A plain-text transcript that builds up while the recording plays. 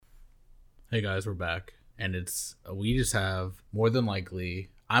Hey guys, we're back, and we just have more than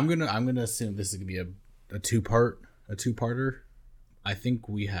likely. I'm gonna assume this is gonna be a two-parter. I think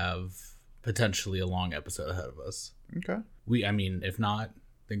we have potentially a long episode ahead of us. Okay. I mean, if not,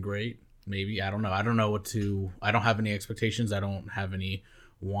 then great. Maybe, I don't know. I don't have any expectations. I don't have any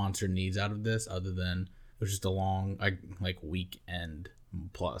wants or needs out of this, other than it was just a long like weekend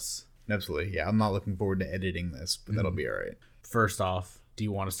plus. Absolutely. Yeah, I'm not looking forward to editing this, but that'll be all right. First off, do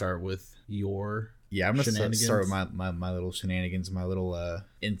you want to start with your I'm going to start with my little shenanigans, my little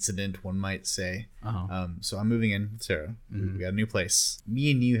incident, one might say. Uh-huh. So I'm moving in with Sarah. We got a new place. Me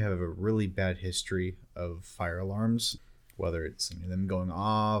and you have a really bad history of fire alarms, whether it's them going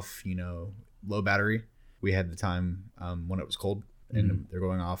off, low battery. We had the time when it was cold, and they're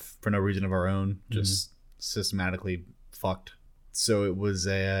going off for no reason of our own, just systematically fucked. So it was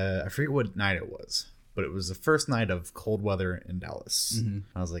I forget what night it was, but it was the first night of cold weather in Dallas.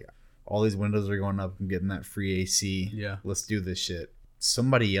 I was like, all these windows are going up. I'm getting that free AC. Yeah. Let's do this shit.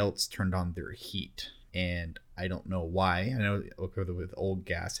 Somebody else turned on their heat, and I don't know why. I know with old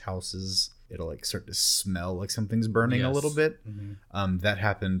gas houses, it'll start to smell like something's burning a little bit. That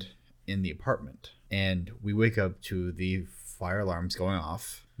happened in the apartment, and we wake up to the fire alarms going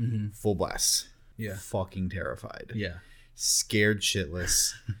off, full blast. Yeah. Fucking terrified. Yeah. Scared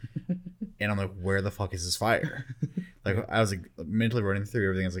shitless. And I'm like, where the fuck is this fire? I was mentally running through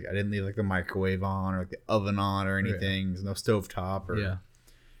everything. I was like, I didn't leave the microwave on or the oven on or anything. There's no stovetop or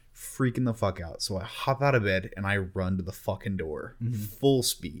freaking the fuck out. So I hop out of bed and I run to the fucking door, full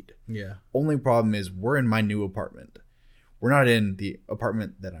speed. Yeah. Only problem is we're in my new apartment. We're not in the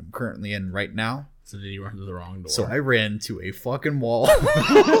apartment that I'm currently in right now. So did you run to the wrong door? So I ran to a fucking wall.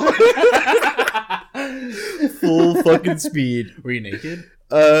 Full fucking speed. Were you naked?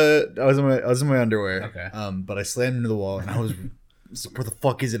 I was in my underwear. Okay. But I slammed into the wall and I was like, where the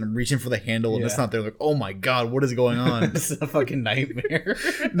fuck is it? I'm reaching for the handle and it's not there. Like, oh my god, what is going on? This is a fucking nightmare.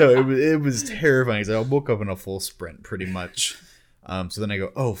 No, it was terrifying. I woke up in a full sprint pretty much. So then I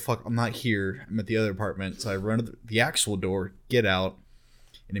go, oh fuck, I'm not here. I'm at the other apartment. So I run to the actual door, get out,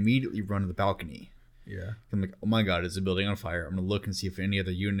 and immediately run to the balcony. Yeah. I'm like, oh my god, is the building on fire? I'm gonna look and see if any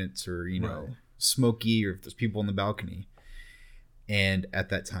other units are smoky or if there's people on the balcony. And at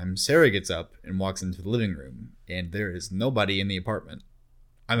that time, Sarah gets up and walks into the living room, and there is nobody in the apartment.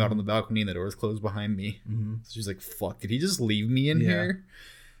 I'm out on the balcony, and the door's closed behind me. So she's like, fuck, did he just leave me in here?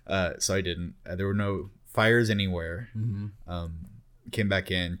 So I didn't. There were no fires anywhere. Came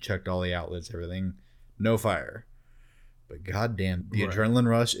back in, checked all the outlets, everything. No fire. But goddamn, the adrenaline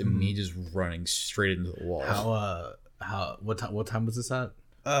rush and me just running straight into the walls. What time was this at?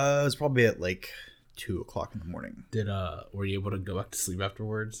 It was probably at 2:00 in the morning. Were you able to go back to sleep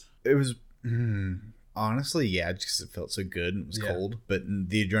afterwards? It was honestly, yeah, just because it felt so good and it was cold, but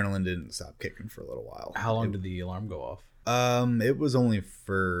the adrenaline didn't stop kicking for a little while. How long did the alarm go off? It was only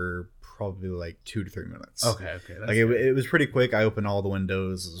for probably 2 to 3 minutes. Okay. It was pretty quick. I opened all the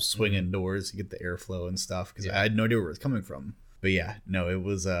windows, swinging doors to get the airflow and stuff because I had no idea where it was coming from. But yeah, no, it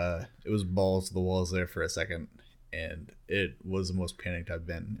was balls to the walls there for a second. And it was the most panicked I've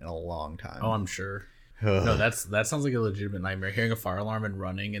been in a long time. Oh, I'm sure. No, that sounds like a legitimate nightmare. Hearing a fire alarm and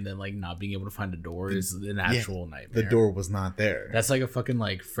running and then not being able to find a door is an actual nightmare. The door was not there. That's like a fucking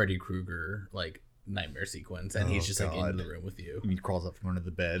Freddy Krueger nightmare sequence, and he's just in the room with you. He crawls up from under the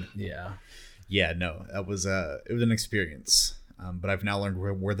bed. Yeah. No, that was it was an experience. But I've now learned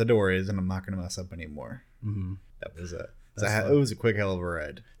where the door is, and I'm not going to mess up anymore. That was it was a quick hell of a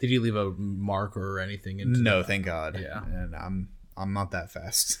ride. Did you leave a mark or anything? No, thank God. Yeah, and I'm not that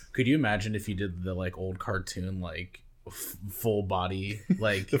fast. Could you imagine if you did the old cartoon full body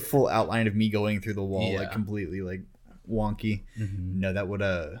the full outline of me going through the wall completely wonky? No, that would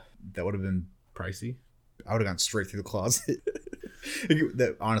have been pricey. I would have gone straight through the closet.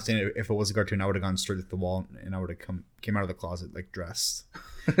 Honestly, if it was a cartoon, I would have gone straight through the wall and I would have came out of the closet dressed.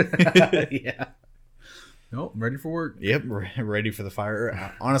 Yeah. Nope, I'm ready for work. Yep, ready for the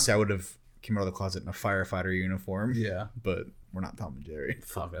fire. Honestly, I would have came out of the closet in a firefighter uniform. Yeah. But we're not Tom and Jerry.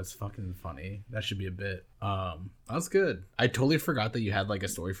 Fuck, that's fucking funny. That should be a bit. That's good. I totally forgot that you had a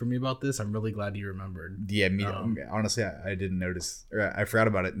story for me about this. I'm really glad you remembered. Yeah, me. Honestly, I didn't notice. Or I forgot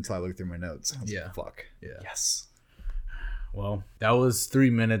about it until I looked through my notes. Fuck. Yeah. Yes. Well, that was 3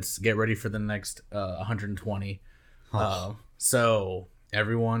 minutes. Get ready for the next 120. So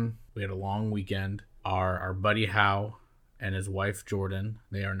everyone, we had a long weekend. Our buddy Hao and his wife Jordan,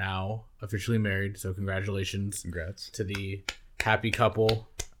 they are now officially married. So congratulations. Congrats to the happy couple.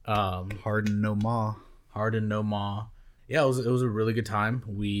 Hard and no ma. Yeah, it was a really good time.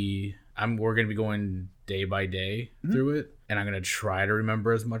 We're gonna be going day by day through it, and I'm gonna try to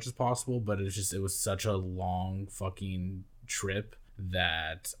remember as much as possible, but it was such a long fucking trip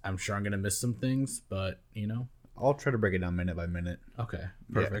that I'm sure I'm gonna miss some things, but I'll try to break it down minute by minute. Okay,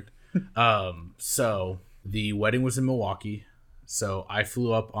 perfect. So the wedding was in Milwaukee, so I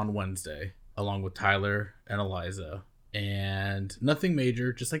flew up on Wednesday along with Tyler and Eliza, and nothing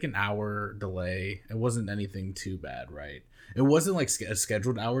major, just like an hour delay. It wasn't anything too bad, right? It wasn't like a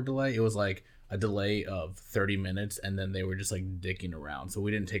scheduled hour delay. It was like a delay of 30 minutes, and then they were just like dicking around, so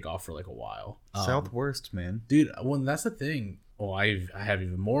we didn't take off for like a while. Southwest, man. Dude, well, that's the thing. Well, I have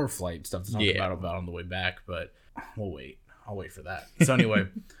even more flight stuff to talk about on the way back, but we'll wait. I'll wait for that. So anyway,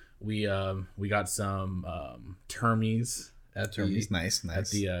 we got some Termies at nice at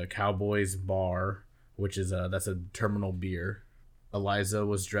the Cowboys bar, which is that's a terminal beer. Eliza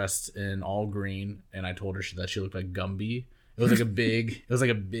was dressed in all green, and I told her that she looked like Gumby. It was like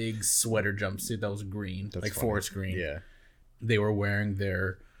a big sweater jumpsuit that was green, That's like funny. forest green. Yeah. They were wearing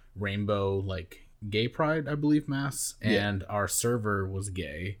their rainbow like gay pride, I believe, masks, and our server was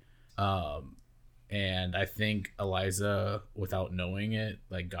gay. And I think Eliza, without knowing it,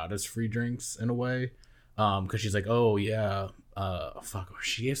 like got us free drinks in a way. Because she's like, oh yeah,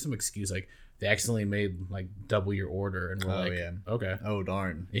 she gave some excuse like they accidentally made like double your order, and we're okay. Oh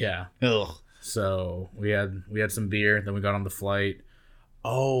darn. Yeah. Ugh. So we had some beer, then we got on the flight.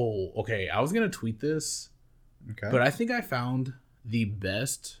 Oh, okay. I was gonna tweet this, but I think I found the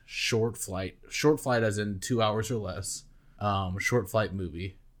best short flight as in 2 hours or less, short flight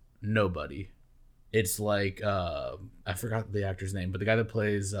movie. Nobody. It's like I forgot the actor's name, but the guy that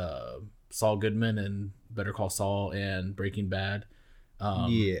plays Saul Goodman in Better Call Saul and Breaking Bad.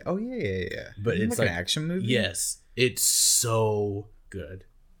 Yeah. Oh yeah. But it's like an action movie. Yes, it's so good.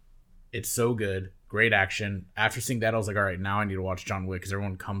 It's so good. Great action. After seeing that, I was like, all right, now I need to watch John Wick because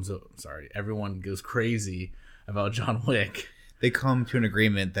everyone goes crazy about John Wick. They come to an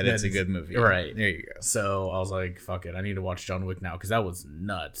agreement that it's a good movie. Right. There you go. So I was like, fuck it. I need to watch John Wick now because that was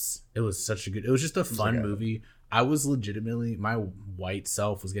nuts. It was it was just a fun movie. I was legitimately, my white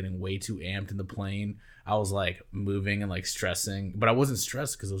self was getting way too amped in the plane. I was like moving and like stressing, but I wasn't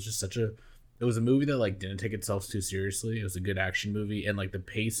stressed because it was just it was a movie that like didn't take itself too seriously. It was a good action movie, and like the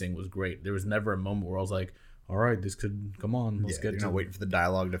pacing was great. There was never a moment where I was like, all right, this could come on. Let's get to waiting for the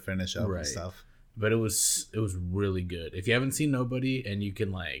dialogue to finish up and stuff. But it was really good. If you haven't seen Nobody and you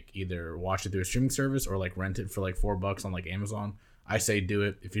can like either watch it through a streaming service or like rent it for like $4 on like Amazon, I say do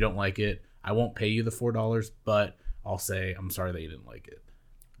it. If you don't like it, I won't pay you the $4, but I'll say I'm sorry that you didn't like it.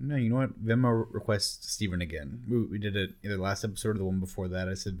 No, you know what? Venmo requests Steven again. We did it either last episode or the one before that.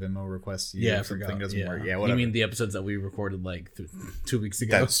 I said Venmo requests you. Yeah, I forgot. Doesn't work. Yeah, whatever. You mean the episodes that we recorded like 2 weeks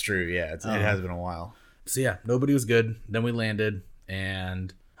ago? That's true. Yeah, it has been a while. So yeah, Nobody was good. Then we landed,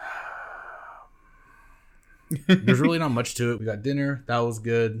 and there's really not much to it. We got dinner. That was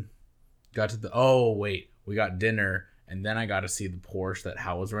good. Got to we got dinner, and then I got to see the Porsche that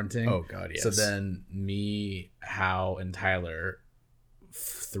Hal was renting. Oh god, yes. So then me, Hal, and Tyler,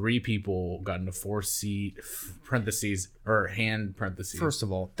 3 people got in a 4-seat hand parentheses. First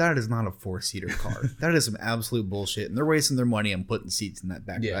of all, that is not a 4-seater car. That is some absolute bullshit, and they're wasting their money on putting seats in that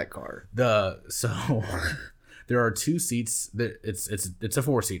back of that car. So there are 2 seats. It's a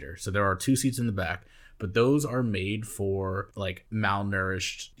 4-seater, so there are 2 seats in the back. But those are made for like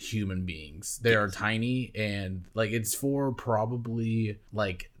malnourished human beings. They are tiny, and like it's for probably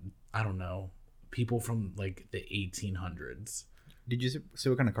like, I don't know, people from like the 1800s. Did you see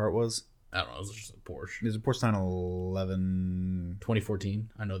what kind of car it was? I don't know. It was just a Porsche. It was a Porsche 911. 2014.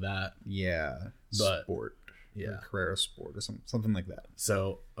 I know that. Yeah. But Sport. Yeah. Carrera Sport or something like that.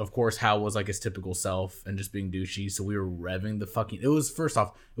 So, of course, Hal was like his typical self and just being douchey. So we were revving the fucking... It was, first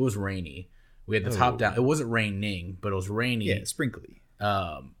off, it was rainy. We had the top down. It wasn't raining, but it was rainy. Yeah, sprinkly.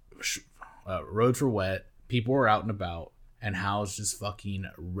 Roads were wet. People were out and about. And Hal's just fucking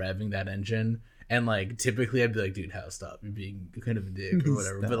revving that engine. And, like, typically I'd be like, dude, Hal, stop. You're being kind of a dick or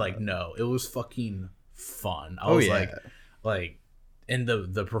whatever. But, like, no. It was fucking fun. I was like... And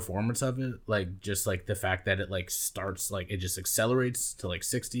the performance of it, like, just, like, the fact that it, like, starts, like, it just accelerates to, like,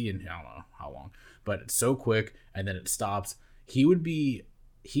 60 and I don't know how long. But it's so quick, and then it stops. He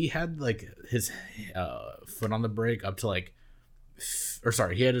had, like, his foot on the brake up to, like...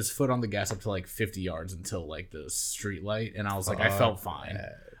 he had his foot on the gas up to, like, 50 yards until, like, the street light. And I was like, I felt fine.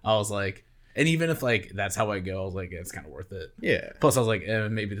 I was like... And even if, like, that's how I go, I was like, it's kind of worth it. Yeah. Plus, I was like,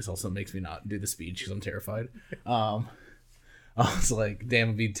 maybe this also makes me not do the speed because I'm terrified. I was like, damn,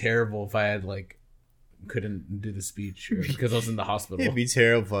 it'd be terrible if I had, like, couldn't do the speech because I was in the hospital. It'd be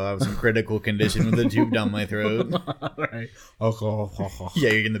terrible. I was in critical condition with a tube down my throat. Right. Yeah,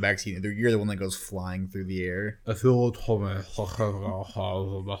 you're in the backseat. You're the one that goes flying through the air. That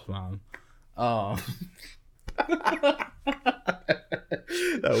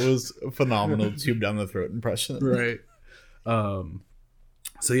was a phenomenal tube down the throat impression. Right.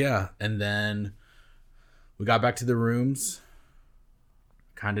 So yeah, and then we got back to the rooms,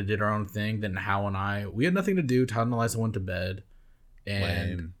 kind of did our own thing. Then Hal and I, we had nothing to do. Todd and Eliza went to bed,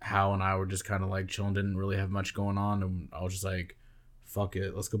 and Lame. Hal and I were just kind of like chilling, didn't really have much going on, and I was just like, fuck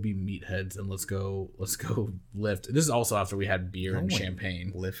it, let's go be meatheads and let's go lift. This is also after we had beer and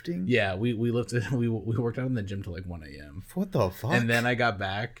champagne. Lifting? Yeah, we lifted. We worked out in the gym till like 1 a.m. What the fuck? And then I got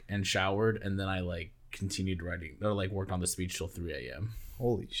back and showered, and then I like continued writing, or like worked on the speech till 3 a.m.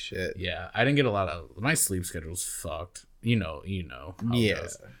 Holy shit. Yeah, I didn't get a lot of, my sleep schedule's fucked. You know how it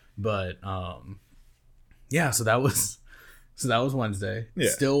goes. But yeah, so that was Wednesday. Yeah.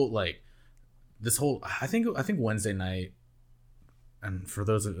 Still like this whole, I think Wednesday night, and for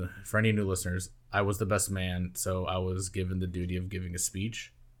any new listeners, I was the best man, so I was given the duty of giving a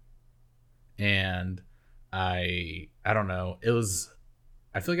speech. And I don't know,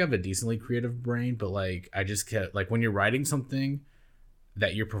 I feel like I have a decently creative brain, but like I just kept, like, when you're writing something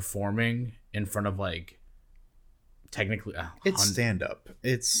that you're performing in front of like technically it's stand up.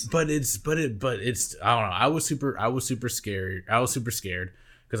 But it's I don't know. I was super scared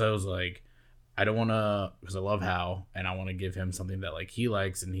because I was like, I don't want to, because I love Hal and I want to give him something that like he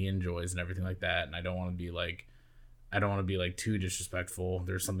likes and he enjoys and everything like that, and I don't want to be like too disrespectful.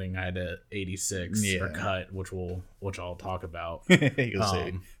 There's something I had to 86 or cut, which I'll talk about.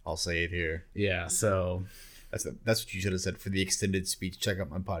 I'll say it here. Yeah, so that's what you should have said for the extended speech. Check out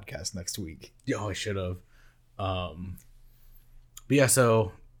my podcast next week. Oh, I should have. But yeah,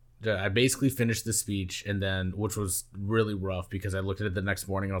 so I basically finished the speech, and then, which was really rough because I looked at it the next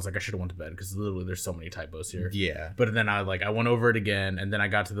morning and I was like, I should have went to bed because literally there's so many typos here. Yeah. But then I went over it again, and then I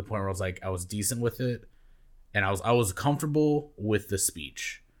got to the point where I was like, I was decent with it, and I was comfortable with the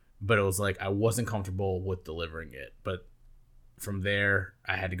speech, but it was like I wasn't comfortable with delivering it. But from there,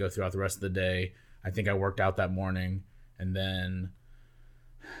 I had to go throughout the rest of the day. I think I worked out that morning, and then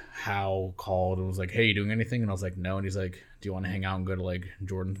Hal called and was like, hey, you doing anything? And I was like, no. And he's like, do you want to hang out and go to like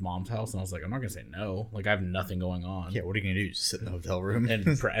Jordan's mom's house? And I was like, I'm not gonna say no. Like, I have nothing going on. Yeah, what are you gonna do? Just sit in the hotel room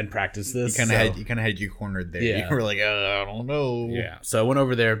and practice this? You kind of had you cornered there. Yeah. You were like, I don't know. Yeah. So I went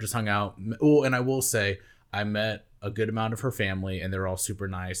over there, just hung out. Oh, and I will say, I met a good amount of her family, and they're all super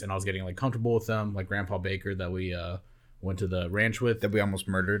nice. And I was getting like comfortable with them, like Grandpa Baker that we went to the ranch with, that we almost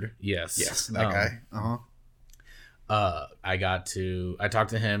murdered. Yes, that guy. I talked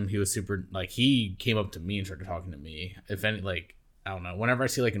to him. He was super, like, he came up to me and started talking to me. If any, like, I don't know, whenever I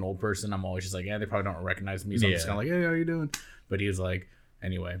see like an old person, I'm always just like, yeah, they probably don't recognize me, so I'm just kind of like, hey, how you doing? But he was like,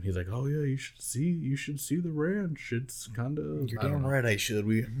 anyway, he's like, oh yeah, you should see the ranch. It's kind of, you're damn right I should.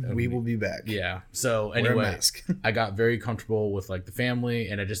 We will be back. Yeah. So anyway, I got very comfortable with like the family,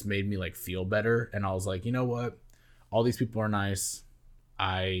 and it just made me like feel better. And I was like, you know what? All these people are nice.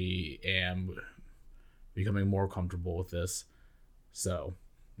 I am becoming more comfortable with this. So,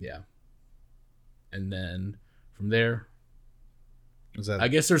 yeah. And then from there, I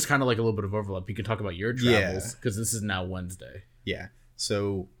guess there's kind of like a little bit of overlap. You can talk about your travels because this is now Wednesday. Yeah.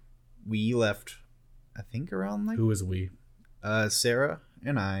 So we left, I think, around like... Who is we? Sarah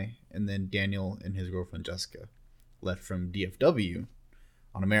and I, and then Daniel and his girlfriend Jessica left from DFW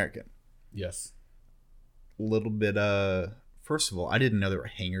on American. Yes. A little bit, first of all, I didn't know there were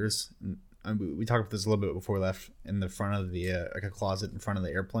hangars. We talked about this a little bit before we left, in the front of the, like a closet in front of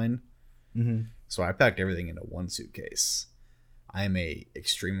the airplane. Mm-hmm. So I packed everything into one suitcase. I am a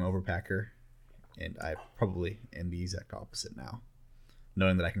extreme overpacker, and I probably am the exact opposite now,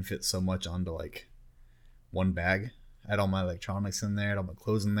 knowing that I can fit so much onto like one bag. I had all my electronics in there, I had all my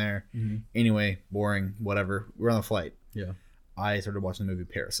clothes in there. Mm-hmm. Anyway, boring, whatever. We're on the flight. Yeah. I started watching the movie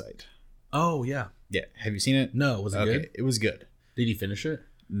Parasite. Oh, yeah. Yeah. Have you seen it? No. Was it good? It was good. Did you finish it?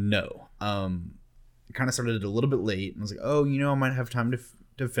 No. I kind of started a little bit late, and I was like, oh, I might have time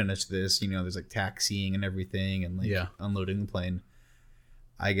to finish this. There's like taxiing and everything, and like unloading the plane.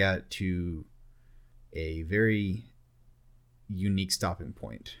 I got to a very unique stopping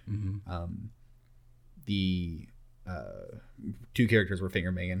point. Mm-hmm. The two characters were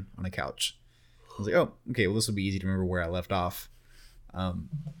finger banging on a couch. I was like, oh, okay, well, this will be easy to remember where I left off.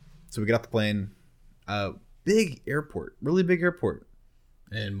 So we get off the plane. Big airport, really big airport.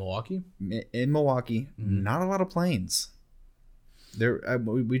 In Milwaukee? In Milwaukee, not a lot of planes.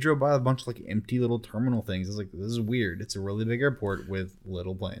 We drove by a bunch of like empty little terminal things. I was like, this is weird. It's a really big airport with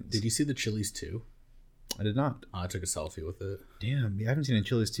little planes. Did you see the Chili's 2? I did not. I took a selfie with it. Damn, I haven't seen a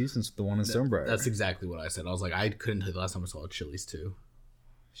Chili's 2 since the one in Stonebriar. That's exactly what I said. I was like, I couldn't tell you the last time I saw a Chili's 2.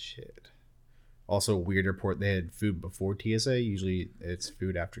 Shit. Also, weird report, they had food before TSA. Usually it's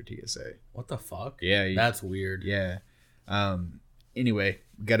food after TSA. What the fuck? Yeah. That's weird. Yeah. Anyway,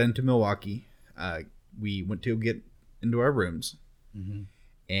 we got into Milwaukee. We went to get into our rooms. Mm-hmm.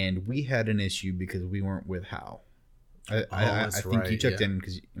 And we had an issue because we weren't with Hal. I think you checked in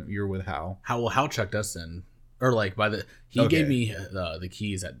because you were with Hal. Hal checked us in. Or like he gave me the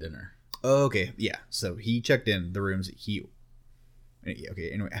keys at dinner. Oh, okay. Yeah. So he checked in the rooms. Okay.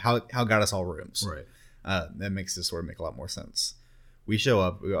 Anyway, Hal got us all rooms. Right. That makes this sort of make a lot more sense. We show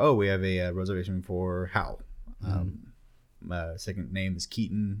up. We go, oh, we have a reservation for Hal. My second name is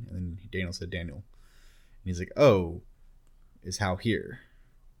Keaton, and then Daniel said Daniel. And he's like, oh, is Hal here?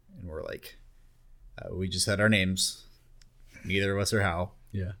 And we're like, we just said our names. Neither of us are Hal.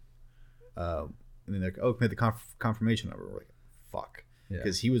 Yeah. And then they're like, oh, made the confirmation number. We're like, fuck.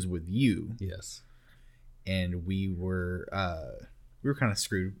 Because he was with you. Yes. And we were kind of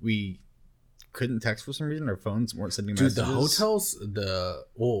screwed. We couldn't text for some reason. Our phones weren't sending messages. Dude, the hotels, the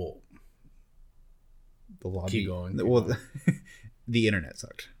lobby. Keep going. The internet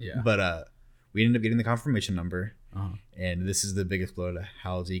sucked. Yeah. But we ended up getting the confirmation number. Uh-huh. And this is the biggest blow to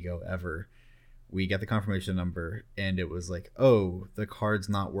Hal's ego ever. We got the confirmation number, and it was like, oh, the card's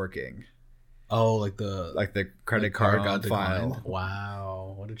not working. Oh, like the credit card got file. Declined.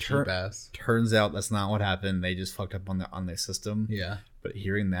 Wow, what a cheap ass. Turns out that's not what happened. They just fucked up on their system. Yeah. But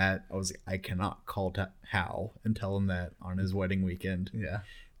hearing that, I was like, I cannot call Hal and tell him that on his wedding weekend. Yeah.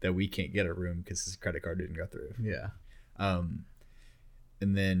 That we can't get a room because his credit card didn't go through. Yeah. And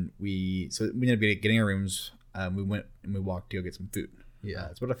then we ended up getting our rooms. We went and we walked to go get some food. Yeah.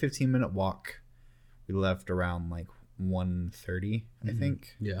 It's about a 15-minute walk. We left around like 1:30, I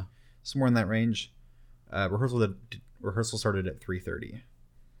think. Yeah. Somewhere in that range. Rehearsal started at 3:30.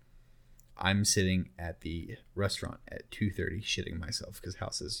 I'm sitting at the restaurant at 2:30 shitting myself because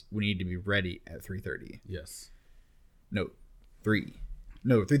Hal says we need to be ready at 3:30. Yes. No,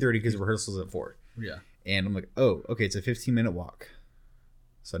 3:30 because rehearsal's at 4. Yeah. And I'm like, oh, okay, it's a 15-minute walk.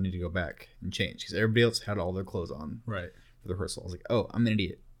 So I need to go back and change because everybody else had all their clothes on right for the rehearsal. I was like, oh, I'm an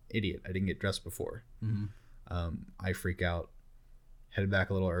idiot. I didn't get dressed before. Mm-hmm. I freak out, headed back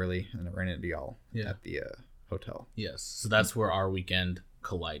a little early, and I ran into y'all at the hotel. Yes. So that's where our weekend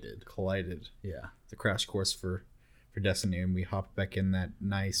collided. Yeah. The crash course for Destiny, and we hopped back in that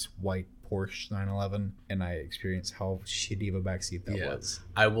nice white Porsche 911, and I experienced how shitty of a backseat that was.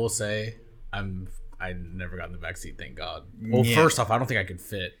 I will say, I never got in the backseat, thank God. Well, first off, I don't think I could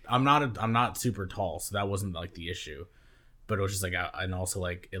fit. I'm not super tall, so that wasn't like the issue. But it was just like, and also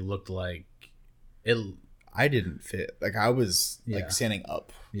like it looked like it. I didn't fit. Like I was like standing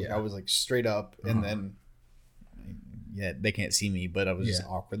up. Like, I was like straight up, and then they can't see me, but I was just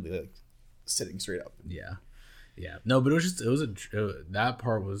awkwardly like sitting straight up. Yeah. No, but that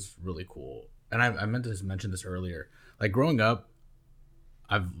part was really cool. And I meant to mention this earlier. Like growing up,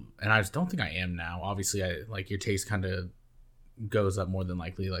 I just don't think I am now. Obviously, I like your taste kind of goes up more than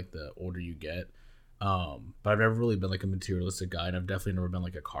likely like the older you get. But I've never really been like a materialistic guy, and I've definitely never been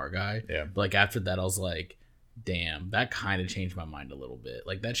like a car guy. Yeah. But like after that, I was like, damn, that kind of changed my mind a little bit.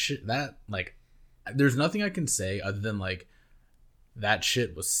 Like that shit, that like, there's nothing I can say other than like, that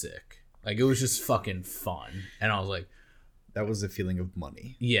shit was sick. Like it was just fucking fun, and I was like, that was the feeling of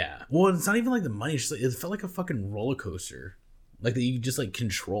money. Yeah. Well, it's not even like the money. It's just like, it felt like a fucking roller coaster. Like that you just like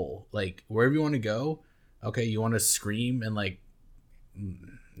control, like wherever you want to go. Okay, you want to scream and like,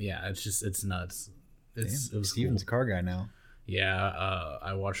 yeah, it's nuts. It was Steven's cool. A car guy now. Yeah,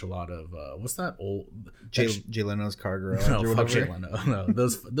 I watch a lot of what's that old Jay Leno's Car Garage. No, fuck Jay Leno. No,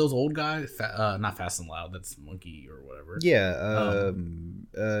 those old guys, not Fast and Loud. That's Monkey or whatever. Yeah,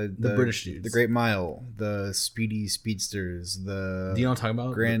 the British dudes, the Great Mile, the Speedy Speedsters, the. Do you know what I'm talking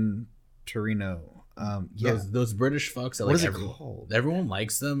about? Gran Torino. Yeah, those British fucks. That, what like, is it called? Everyone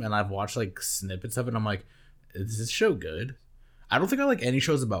likes them, and I've watched like snippets of it. And I'm like, is this show good? I don't think I like any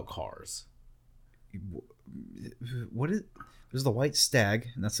shows about cars. What is? There's the White Stag,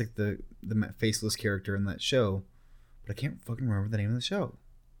 and that's like the faceless character in that show, but I can't fucking remember the name of the show.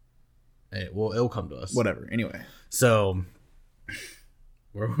 Hey, well, it'll come to us. Whatever. Anyway, so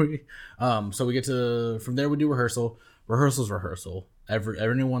where were we? So we get to from there. We do rehearsal. Rehearsal.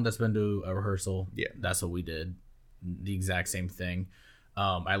 Everyone that's been to a rehearsal, yeah, that's what we did. The exact same thing.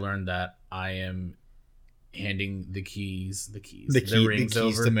 I learned that I am handing the keys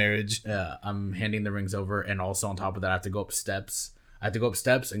to marriage. Yeah, I'm handing the rings over, and also on top of that, I have to go up steps. I have to go up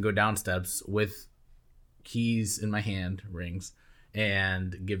steps and go down steps with keys in my hand, rings,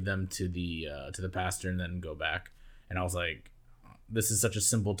 and give them to the pastor and then go back. And I was like, this is such a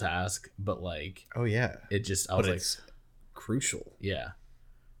simple task, but like, Oh yeah, it just, I but was like, it's crucial. yeah.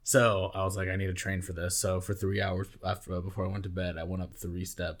 So I was like, I need to train for this. So for 3 hours before I went to bed, I went up 3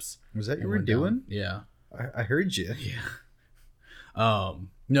 steps. Was that and you were went down. doing? Yeah. I heard you. Yeah.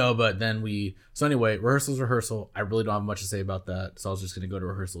 No, but then so anyway, rehearsal. I really don't have much to say about that. So I was just going to go to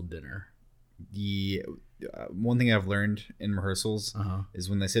rehearsal dinner. The one thing I've learned in rehearsals is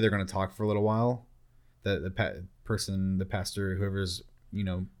when they say they're going to talk for a little while, the pastor, whoever's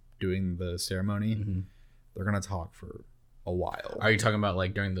doing the ceremony, they're going to talk for a while. Are you talking about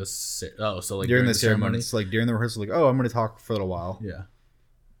like during the during the ceremony? It's like during the rehearsal, like, oh, I'm going to talk for a little while. Yeah.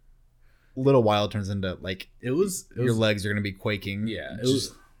 Little while turns into like your legs are going to be quaking. Yeah.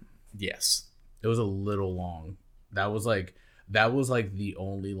 Yes. It was a little long. That was like the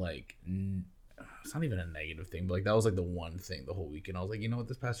only like. It's not even a negative thing, but like that was like the one thing the whole weekend. I was like, you know what,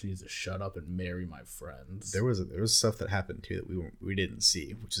 this pastor needs to shut up and marry my friends. There was stuff that happened too that we didn't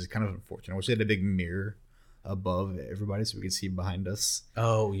see, which is kind of unfortunate. I wish they had a big mirror above everybody so we could see behind us.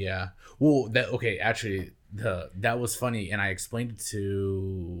 Oh yeah. Well, actually that was funny, and I explained it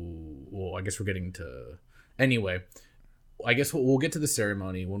to. Well, I guess we're getting to. Anyway, I guess we'll get to the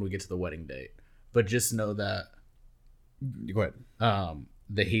ceremony when we get to the wedding date. But just know that. Go ahead.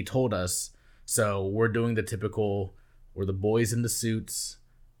 That he told us. So we're doing the typical. We're the boys in the suits,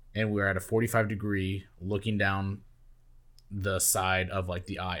 and we're at a 45 degree looking down the side of like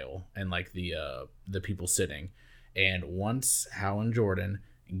the aisle and like the people sitting. And once Hal and Jordan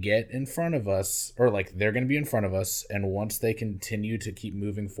get in front of us, or like they're going to be in front of us, and once they continue to keep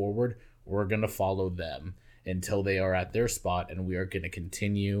moving forward, we're going to follow them until they are at their spot, and we are going to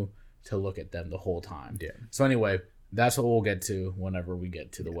continue to look at them the whole time. Yeah. So anyway, that's what we'll get to whenever we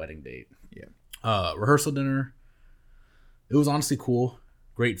get to the wedding date. Yeah. Rehearsal dinner. It was honestly cool.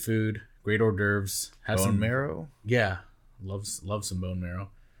 Great food, great hors d'oeuvres. Had bone marrow. Yeah. Love some bone marrow.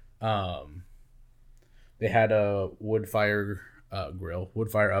 They had a wood fire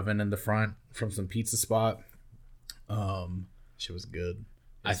oven in the front from some pizza spot. Shit was good.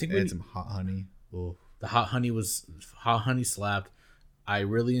 I think they had some hot honey. Ooh. The hot honey slapped. I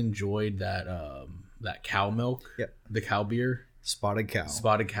really enjoyed that cow milk. Yep. The cow beer. Spotted Cow.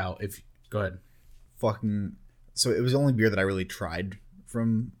 Go ahead. So it was the only beer that I really tried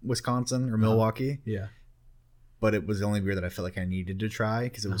from Wisconsin or Milwaukee. Yeah. But it was the only beer that I felt like I needed to try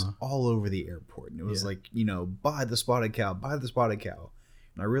because it was all over the airport. And it was like, buy the Spotted Cow, buy the Spotted Cow.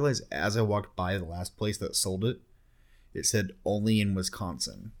 And I realized as I walked by the last place that sold it, it said only in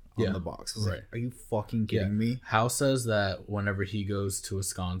Wisconsin on the box. I was like, are you fucking kidding me? Hal says that whenever he goes to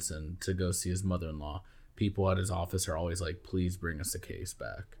Wisconsin to go see his mother-in-law, people at his office are always like, please bring us a case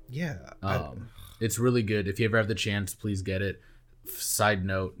back. Yeah. It's really good. If you ever have the chance, please get it. Side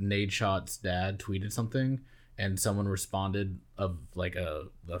note, Nadeshot's dad tweeted something, and someone responded of like a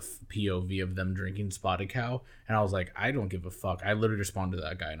POV of them drinking Spotted Cow, and I was like, I don't give a fuck. I literally responded to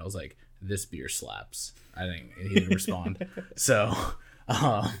that guy, and I was like, this beer slaps. I think he didn't respond. So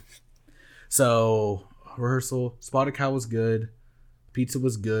rehearsal, Spotted Cow was good. Pizza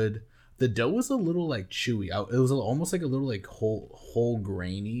was good. The dough was a little like chewy. It was almost like a little like whole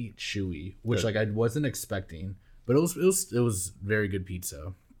grainy chewy, which like I wasn't expecting. But it was very good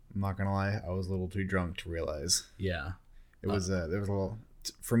pizza. I'm not gonna lie, I was a little too drunk to realize. Yeah, it was. There was a little.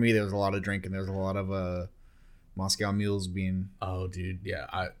 For me, there was a lot of drinking. There was a lot of Moscow mules being. Oh, dude,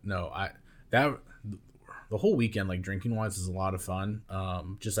 yeah. The whole weekend, like drinking wise, was a lot of fun.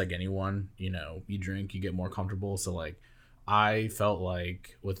 Just like anyone, you drink, you get more comfortable. So like, I felt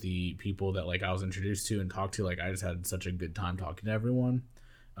like with the people that like I was introduced to and talked to, like I just had such a good time talking to everyone.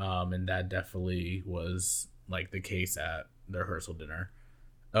 And that definitely was like the case at the rehearsal dinner.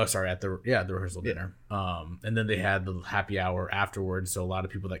 Oh, sorry, at the rehearsal dinner. And then they had the happy hour afterwards. So a lot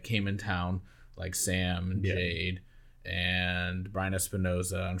of people that came in town, like Sam and Jade and Brian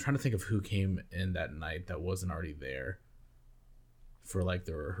Espinoza. I'm trying to think of who came in that night that wasn't already there for like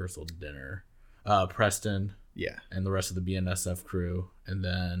the rehearsal dinner. Preston. Yeah. And the rest of the BNSF crew. And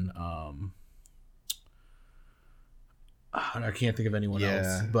then I can't think of anyone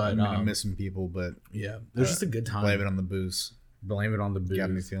else. But I'm missing people, but yeah. It was just a good time. Blame it on the booze. Got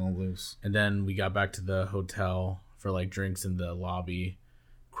me feeling loose. And then we got back to the hotel for like drinks in the lobby.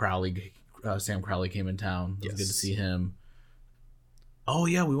 Sam Crowley came in town. It was good to see him. Oh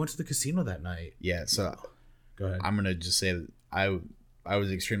yeah, we went to the casino that night. Yeah, so go ahead. I'm gonna just say that I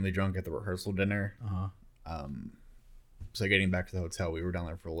was extremely drunk at the rehearsal dinner. So getting back to the hotel, we were down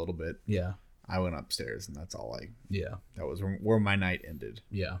there for a little bit. Yeah. I went upstairs, and that's all that was where my night ended.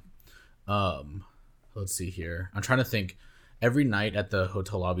 Yeah. Let's see here. I'm trying to think. every night at the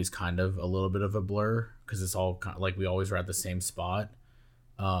hotel lobby is kind of a little bit of a blur because it's all kind of, like we always were at the same spot.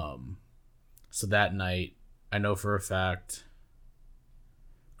 So that night, I know for a fact,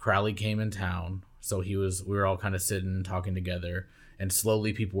 Crowley came in town. So we were all kind of sitting talking together, and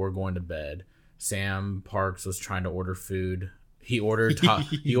slowly people were going to bed. Sam Parks was trying to order food. He ordered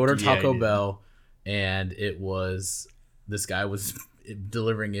Taco Bell, and this guy was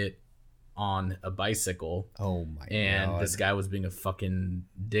delivering it on a bicycle. Oh my god. And this guy was being a fucking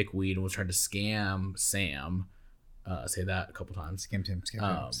dickweed and was trying to scam Sam. Say that a couple times. Scam Sam.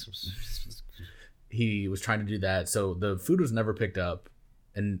 He was trying to do that. So the food was never picked up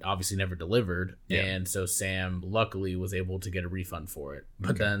and obviously never delivered. Yeah. And so Sam luckily was able to get a refund for it.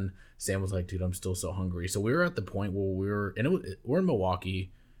 But then Sam was like, dude, I'm still so hungry. So we were at the point where we're in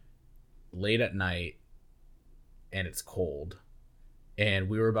Milwaukee late at night and it's cold. And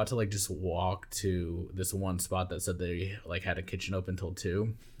we were about to like just walk to this one spot that said they like had a kitchen open till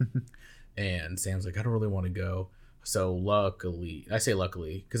 2. And Sam's like, I don't really want to go. So luckily, I say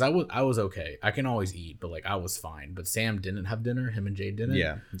luckily, because I was okay. I can always eat, but like I was fine. But Sam didn't have dinner. Him and Jay didn't.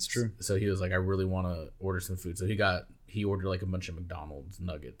 Yeah, it's true. So he was like, I really want to order some food. So he ordered like a bunch of McDonald's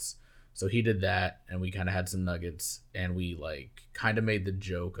nuggets. So he did that, and we kind of had some nuggets, and we like kind of made the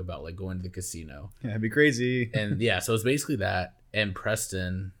joke about like going to the casino. Yeah, it'd be crazy. And yeah, so it's basically that. And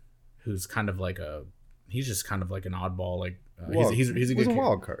Preston, who's kind of like he's just kind of like an oddball. Like he's a good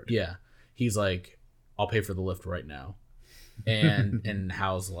wild card. Yeah, he's like, I'll pay for the lift right now. And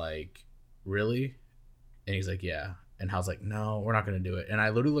Hal's like, really? And he's like, yeah. And Hal's like, no, we're not going to do it. And I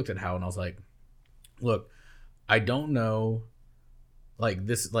literally looked at Hal and I was like, look, I don't know. Like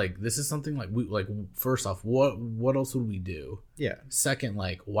this is something like we like, first off, what else would we do? Yeah. Second,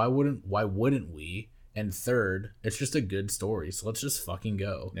 like, why wouldn't we? And third, it's just a good story. So let's just fucking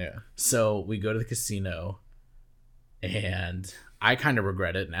go. Yeah. So we go to the casino and I kind of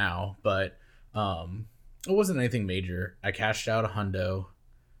regret it now, but it wasn't anything major. I cashed out $100,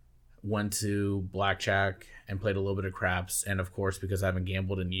 went to blackjack and played a little bit of craps, and of course, because I haven't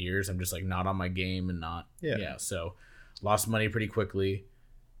gambled in years, I'm just like not on my game and not so lost money pretty quickly.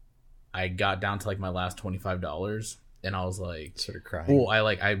 I got down to like my last $25 and I was like started crying. Oh,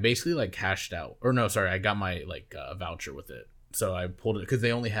 I basically like cashed out, or no, sorry, I got my like voucher with it. So I pulled it because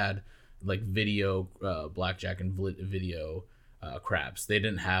they only had like video blackjack and video craps. They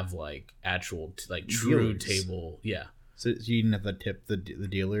didn't have like actual like true table. Yeah. So you didn't have to tip the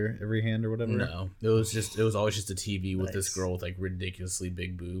dealer every hand or whatever? No. It was always just a TV with this girl with like ridiculously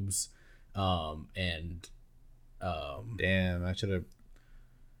big boobs. Damn, I should have.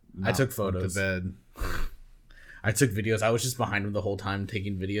 I took photos. To bed. I took videos. I was just behind them the whole time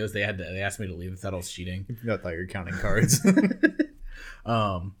taking videos. They asked me to leave. They thought I was cheating. I thought you were counting cards.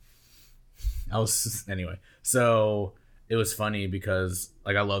 Anyway. So it was funny because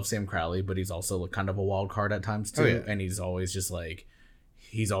like I love Sam Crowley, but he's also kind of a wild card at times too. Oh, yeah. And he's always just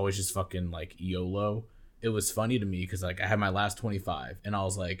fucking like YOLO. It was funny to me because like I had my last 25 and I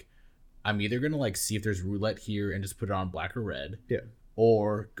was like, I'm either gonna like see if there's roulette here and just put it on black or red. Yeah.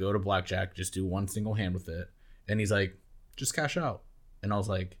 Or go to blackjack, just do one single hand with it. And he's like, just cash out. And I was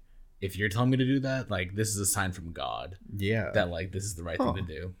like, if you're telling me to do that, like this is a sign from God. Yeah. That like this is the right thing to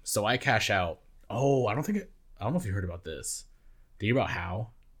do. So I cash out. Oh, I don't know if you heard about this. Did you hear about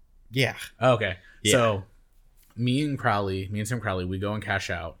how? Yeah. Oh, okay. Yeah. So me and Sam Crowley, we go and cash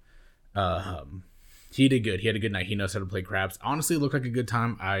out. He did good. He had a good night. He knows how to play craps. Honestly, it looked like a good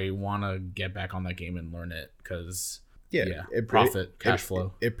time. I want to get back on that game and learn it because cash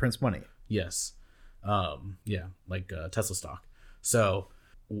flow. It prints money. Yes. Like Tesla stock. So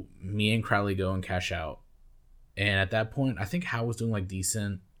me and Crowley go and cash out. And at that point, I think Hal was doing like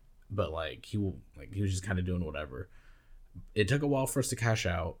decent, but like he was just kind of doing whatever. It took a while for us to cash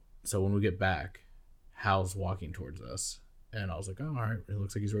out. So when we get back, Hal's walking towards us. And I was like, oh, all right. It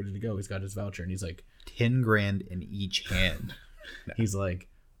looks like he's ready to go. He's got his voucher. And he's like, 10 grand in each hand. No. He's like,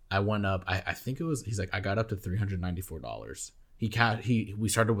 I went up. I think it was, he's like, I got up to $394. We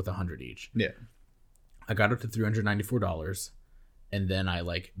started with 100 each. Yeah. I got up to $394. And then I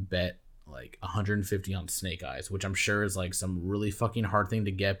like bet like 150 on Snake Eyes, which I'm sure is like some really fucking hard thing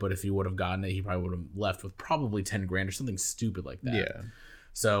to get. But if he would have gotten it, he probably would have left with probably 10 grand or something stupid like that. Yeah.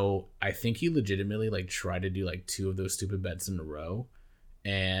 So I think he legitimately like tried to do like 2 of those stupid bets in a row.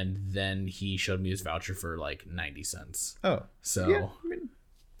 And then he showed me his voucher for like 90 cents. Oh. So yeah, I mean,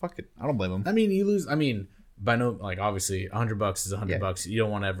 fuck it. I don't blame him. I mean, you lose. I mean, by no, like obviously $100 is $100. You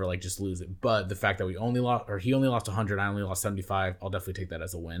don't want to ever like just lose it. But the fact that he only lost 100, I only lost 75. I'll definitely take that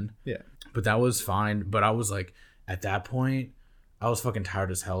as a win. Yeah. But that was fine. But I was like, at that point, I was fucking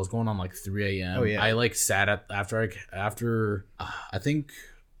tired as hell. It was going on like 3 a.m. Oh, yeah. I like sat at I think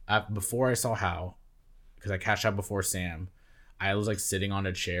before I saw How, because I cashed out before Sam. I was like sitting on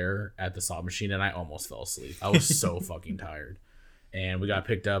a chair at the slot machine and I almost fell asleep. I was so fucking tired. And we got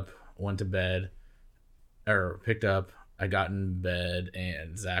picked up, went to bed, or picked up. I got in bed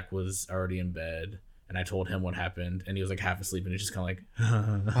and Zach was already in bed. And I told him what happened. And he was like half asleep and he's just kind of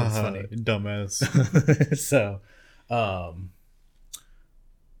like, that's funny. Dumbass. So,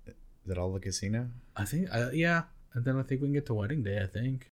 Is that all the casino? I think, yeah. And then I think we can get to wedding day, I think.